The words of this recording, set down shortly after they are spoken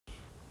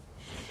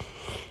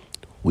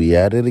We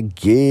at it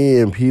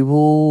again,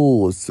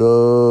 people. What's up?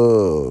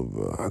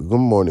 Good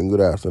morning,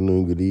 good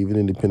afternoon, good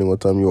evening, depending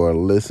what time you are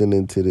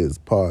listening to this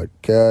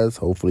podcast.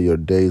 Hopefully your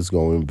day is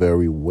going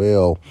very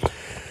well.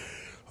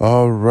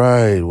 All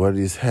right, what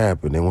is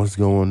happening? What's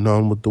going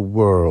on with the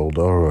world?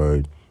 All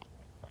right.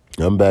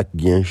 I'm back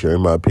again,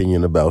 sharing my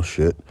opinion about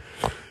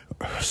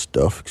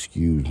stuff,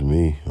 excuse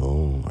me.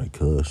 Oh, I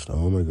cussed.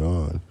 Oh, my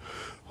God.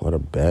 What a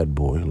bad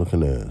boy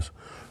looking ass.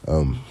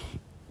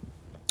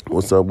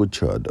 What's up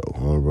with y'all, though?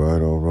 All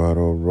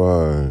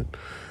right.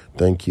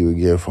 Thank you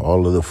again for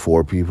all of the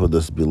 4 people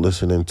that's been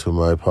listening to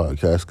my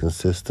podcast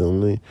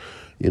consistently.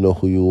 You know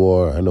who you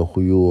are. I know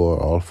who you are.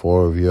 All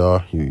 4 of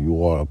y'all.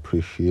 You are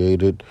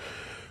appreciated.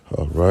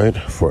 All right.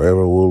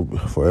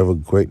 Forever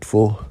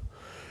grateful.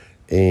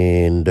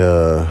 And,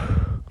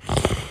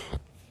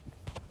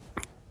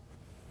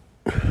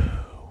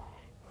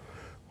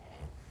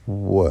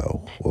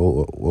 well,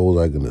 what was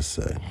I going to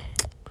say?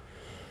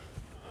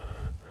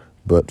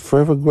 But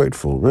forever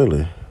grateful,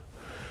 really.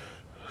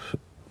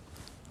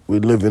 We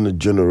live in a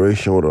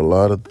generation with a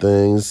lot of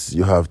things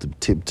you have to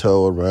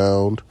tiptoe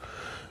around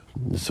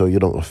so you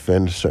don't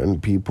offend certain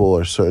people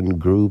or certain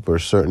group or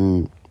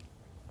certain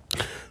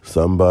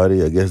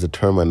somebody. I guess the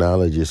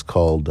terminology is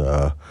called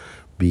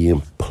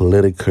being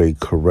politically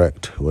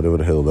correct, whatever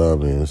the hell that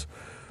means.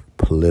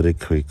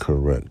 Politically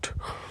correct.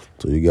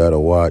 So you got to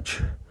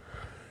watch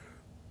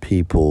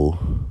people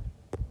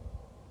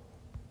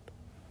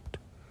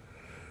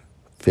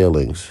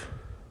feelings.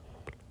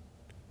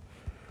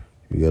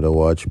 You gotta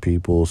watch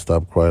people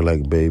stop crying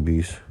like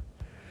babies.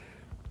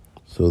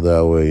 So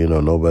that way,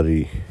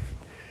 nobody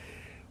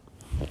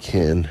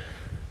can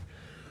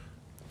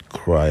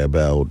cry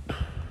about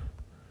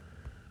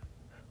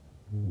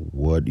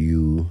what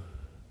you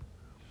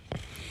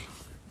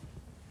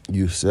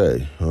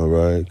say, all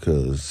right?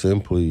 Because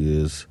simply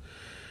is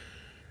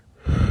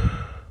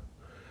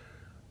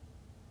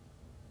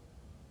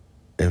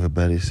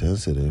everybody's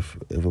sensitive.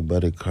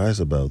 Everybody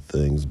cries about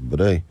things. But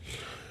hey,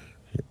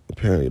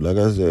 apparently, like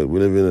I said, we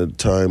live in a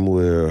time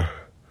where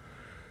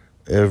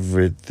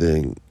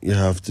everything you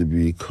have to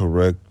be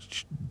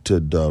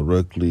corrected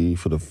directly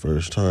for the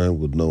first time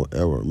with no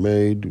error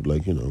made.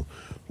 Like,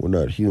 we're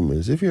not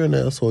humans. If you're an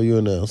asshole, you're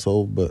an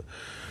asshole. But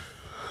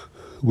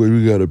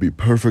we got to be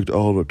perfect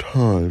all the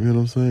time. You know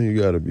what I'm saying?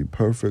 You got to be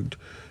perfect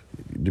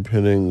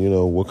depending,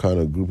 what kind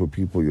of group of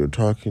people you're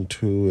talking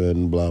to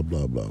and blah,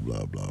 blah, blah,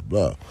 blah, blah,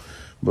 blah.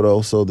 But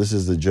also, this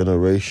is the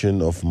generation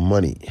of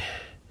money.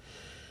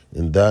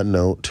 In that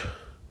note,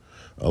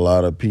 a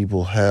lot of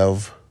people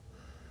have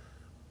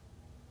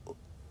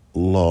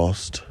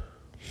lost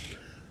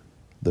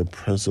their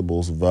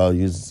principles,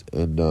 values,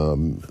 and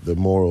their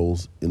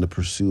morals in the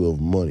pursuit of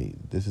money.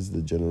 This is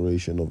the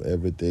generation of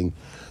everything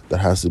that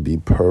has to be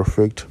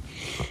perfect.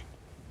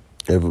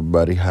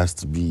 Everybody has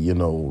to be,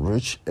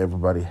 rich.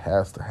 Everybody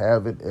has to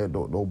have it. And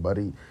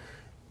nobody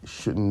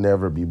should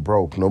never be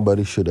broke.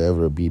 Nobody should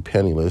ever be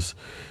penniless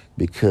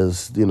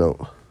because,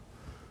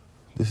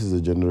 this is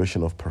a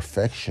generation of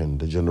perfection,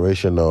 the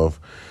generation of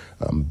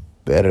I'm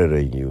better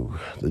than you,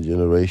 the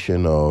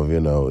generation of,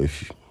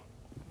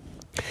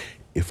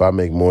 if I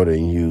make more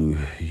than you,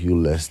 you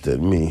less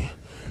than me.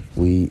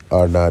 We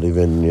are not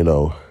even,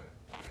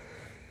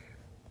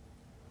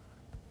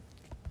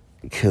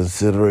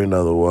 considering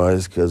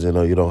otherwise because,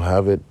 you don't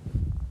have it,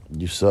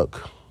 you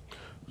suck.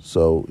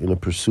 So in the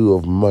pursuit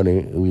of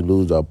money, we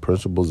lose our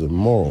principles and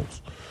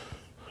morals.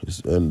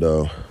 And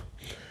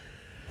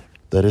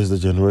that is the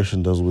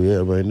generation that we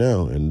at right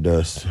now. And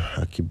I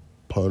keep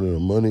pondering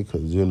on money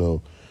because,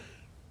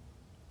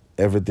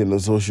 everything on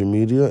social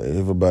media,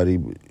 everybody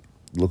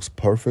looks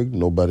perfect.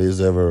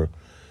 Nobody's ever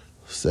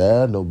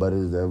sad.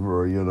 Nobody's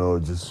ever,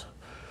 just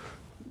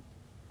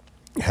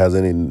has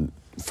any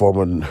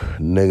form of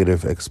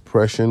negative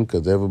expression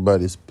because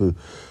everybody's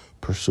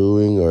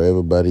pursuing or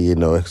everybody,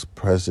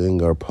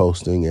 expressing or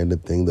posting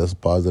anything that's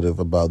positive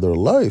about their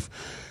life.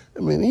 I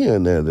mean, here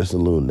and there's a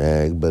little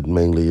nag, but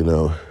mainly,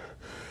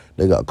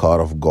 they got caught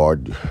off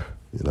guard,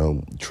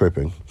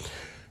 tripping.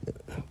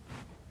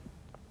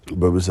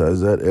 But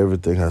besides that,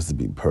 everything has to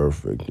be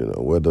perfect,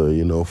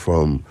 whether,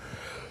 from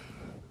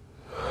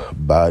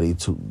body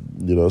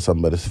to,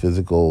 somebody's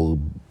physical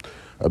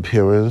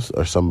appearance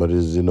or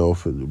somebody's,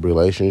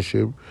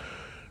 relationship.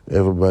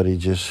 Everybody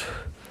just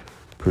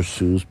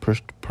pursues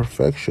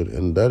perfection.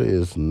 And that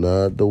is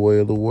not the way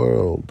of the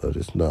world. That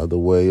is not the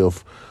way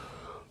of,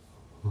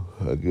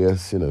 I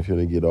guess, if you're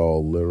going to get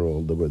all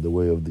literal, the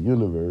way of the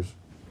universe.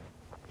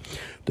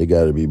 They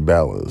got to be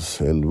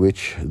balanced, and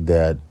which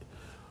that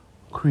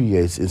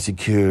creates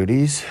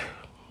insecurities,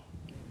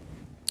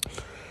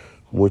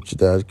 which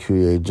that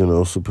creates,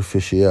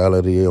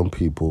 superficiality on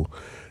people.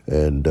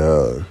 And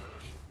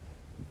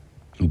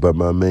but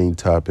my main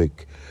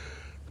topic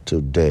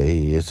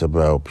today is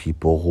about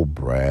people who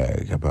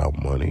brag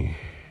about money,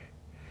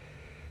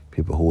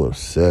 people who are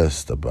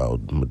obsessed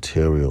about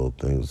material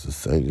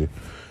things,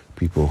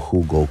 people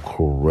who go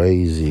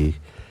crazy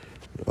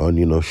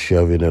on,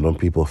 shoving it on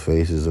people's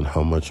faces and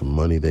how much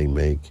money they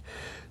make,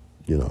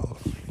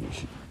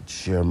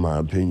 share my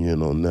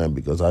opinion on that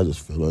because I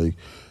just feel like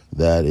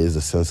that is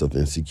a sense of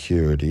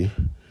insecurity.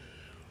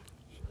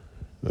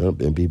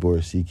 And people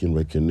are seeking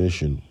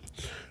recognition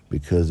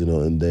because,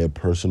 in their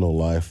personal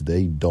life,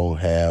 they don't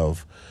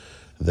have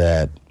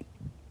that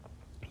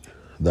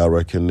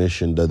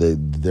recognition that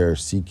they're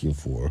seeking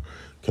for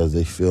because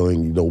they're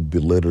feeling,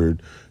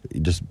 belittled.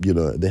 Just,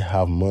 they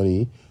have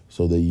money,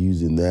 so they're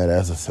using that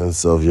as a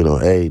sense of,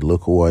 hey,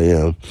 look who I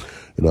am.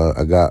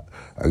 I got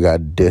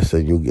this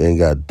and you ain't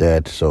got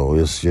that. So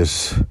it's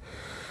just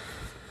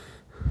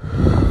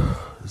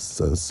a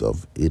sense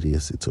of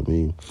idiocy to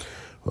me.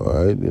 All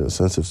right,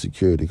 sense of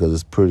security, because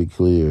it's pretty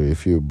clear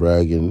if you're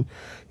bragging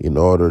in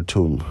order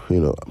to, let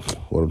me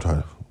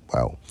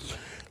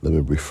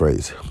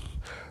rephrase.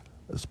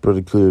 It's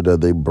pretty clear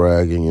that they're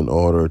bragging in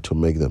order to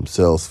make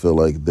themselves feel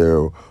like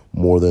they're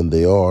more than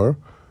they are.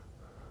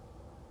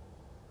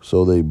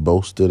 So they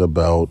boasted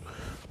about,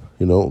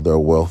 their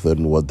wealth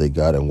and what they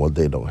got and what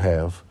they don't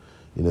have,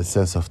 in a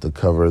sense of to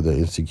cover the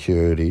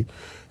insecurity.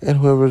 And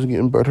whoever's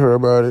getting better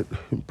about it,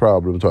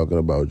 probably talking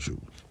about you.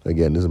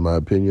 Again, this is my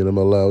opinion. I'm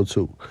allowed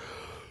to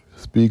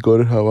speak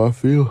on it how I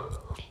feel.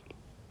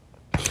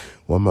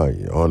 Well, I'm not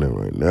on it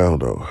right now,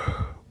 though.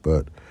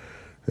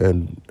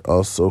 And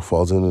also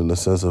falls in the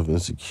sense of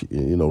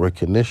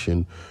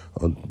recognition,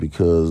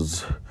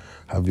 because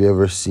have you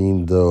ever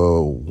seen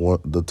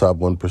the top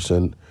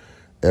 1%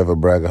 ever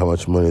brag how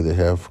much money they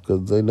have?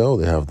 Because they know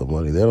they have the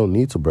money. They don't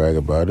need to brag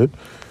about it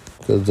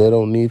because they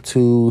don't need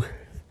to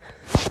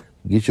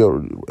get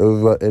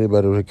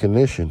anybody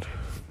recognition.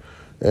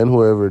 And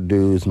whoever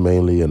do is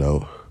mainly,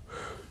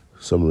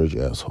 some rich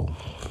asshole,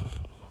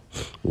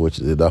 which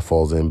that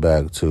falls in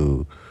back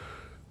to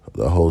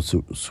the whole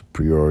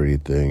superiority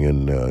thing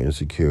and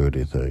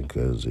insecurity thing.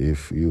 Because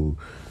if you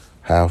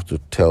have to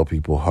tell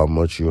people how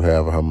much you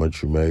have or how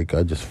much you make,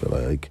 I just feel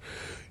like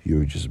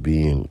you're just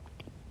being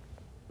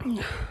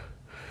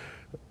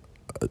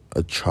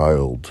a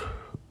child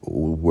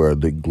where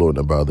they're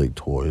gloating about their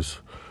toys.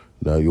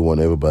 Now you want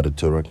everybody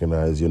to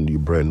recognize your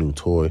brand new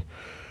toy,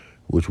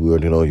 which we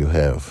already know you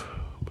have,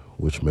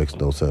 which makes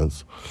no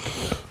sense.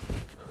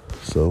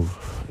 So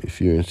if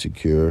you're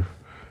insecure,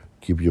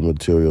 keep your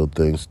material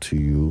things to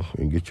you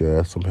and get your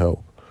ass some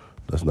help.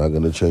 That's not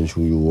going to change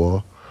who you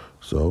are.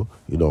 So,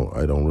 I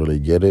don't really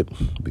get it,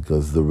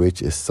 because the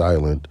rich is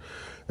silent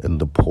and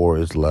the poor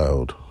is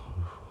loud.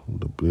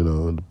 The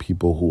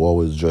people who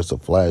always dress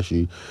up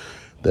flashy,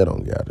 they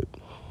don't get it.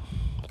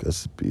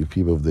 Because if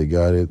they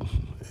got it,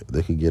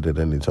 they could get it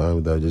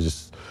anytime. They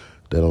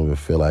don't even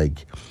feel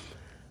like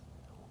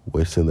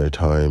wasting their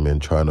time and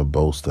trying to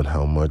boast on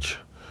how much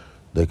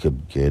they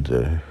could get,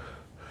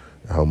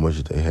 how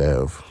much they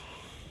have.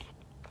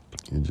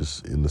 And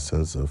just in the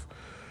sense of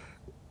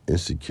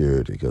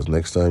insecurity. Because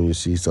next time you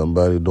see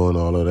somebody doing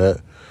all of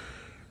that,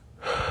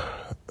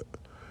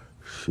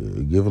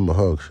 give them a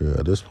hug,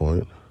 at this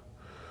point.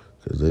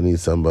 Because they need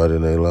somebody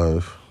in their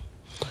life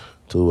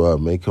to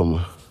make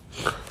them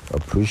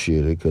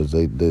appreciate it, because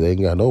they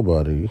ain't got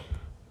nobody.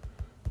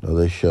 No,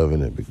 they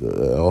shoving it.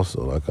 Because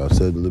also, like I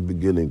said in the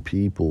beginning,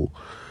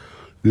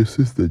 this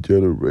is the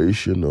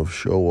generation of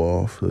show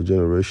off, the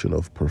generation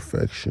of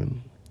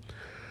perfection,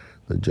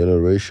 the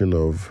generation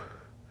of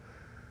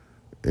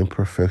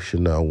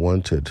imperfection not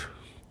wanted.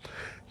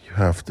 You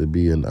have to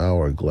be an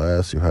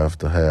hourglass. You have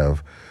to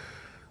have,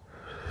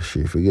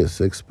 forget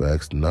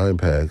 6-packs,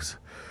 9-packs.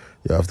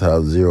 You have to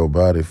have zero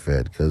body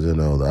fat, because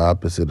the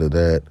opposite of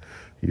that,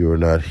 you're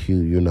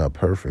not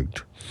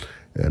perfect.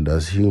 And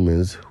as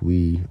humans,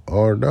 we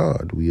are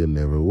not. We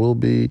never will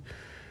be.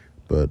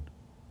 But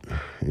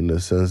in the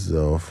sense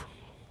of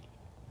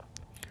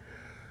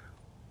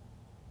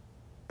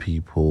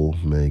people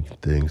make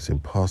things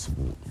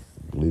impossible.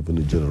 We live in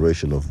a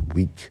generation of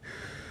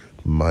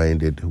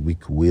weak-minded,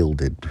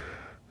 weak-willed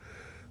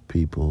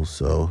people.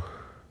 So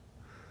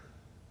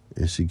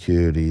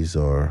insecurities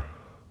are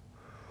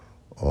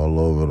all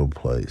over the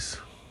place.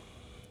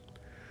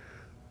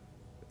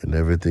 And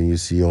everything you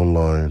see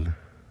online,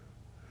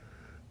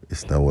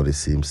 it's not what it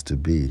seems to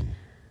be.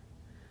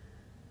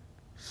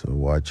 So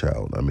watch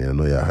out. I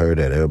know y'all heard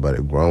that.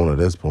 Everybody grown at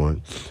this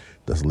point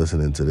that's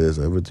listening to this.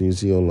 Everything you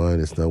see online,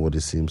 it's not what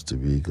it seems to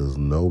be, because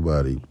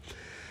nobody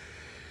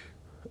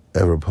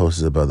ever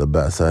posts about the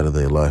bad side of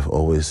their life,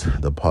 always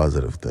the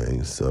positive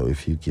things. So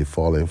if you keep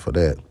falling for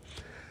that,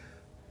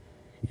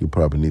 you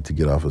probably need to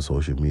get off of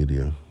social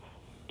media.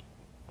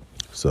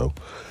 So,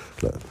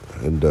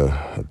 and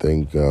I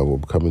think we're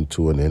coming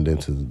to an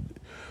ending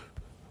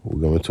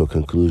we're coming to a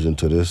conclusion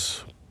to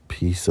this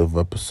piece of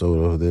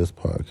episode of this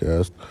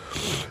podcast.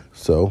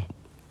 So,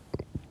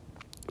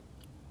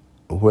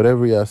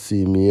 whatever y'all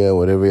see me at,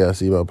 whatever y'all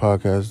see my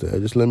podcast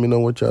at, just let me know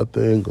what y'all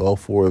think. All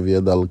 4 of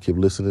you that'll keep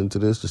listening to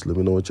this, just let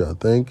me know what y'all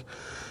think.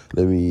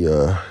 Let me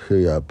hear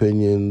your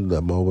opinion.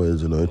 I'm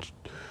always,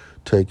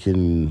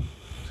 taking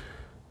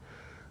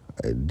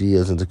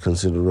ideas into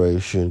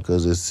consideration,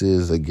 because this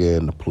is,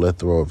 again, a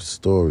plethora of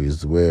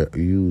stories where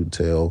you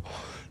tell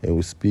and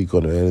we speak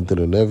on anything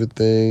and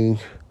everything.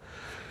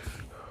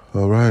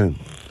 All right.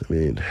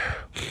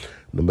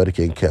 Nobody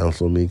can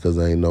counsel me because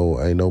I ain't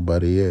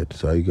nobody yet.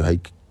 So how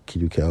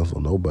can you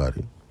counsel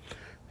nobody?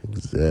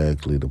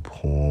 Exactly the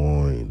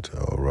point.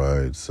 All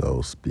right.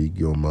 So speak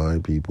your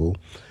mind, people,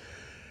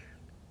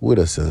 with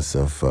a sense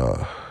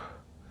of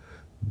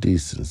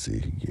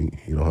decency.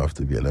 You don't have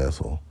to be an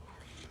asshole.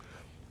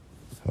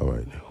 All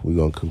right. We're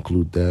going to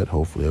conclude that.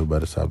 Hopefully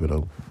everybody's having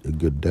a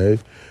good day.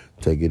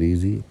 Take it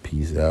easy.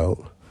 Peace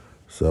out.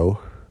 So,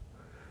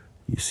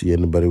 you see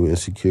anybody with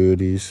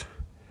insecurities,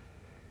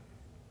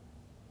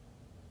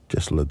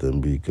 just let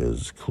them be,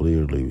 because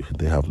clearly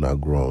they have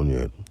not grown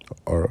yet.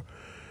 Or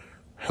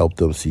help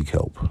them seek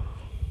help.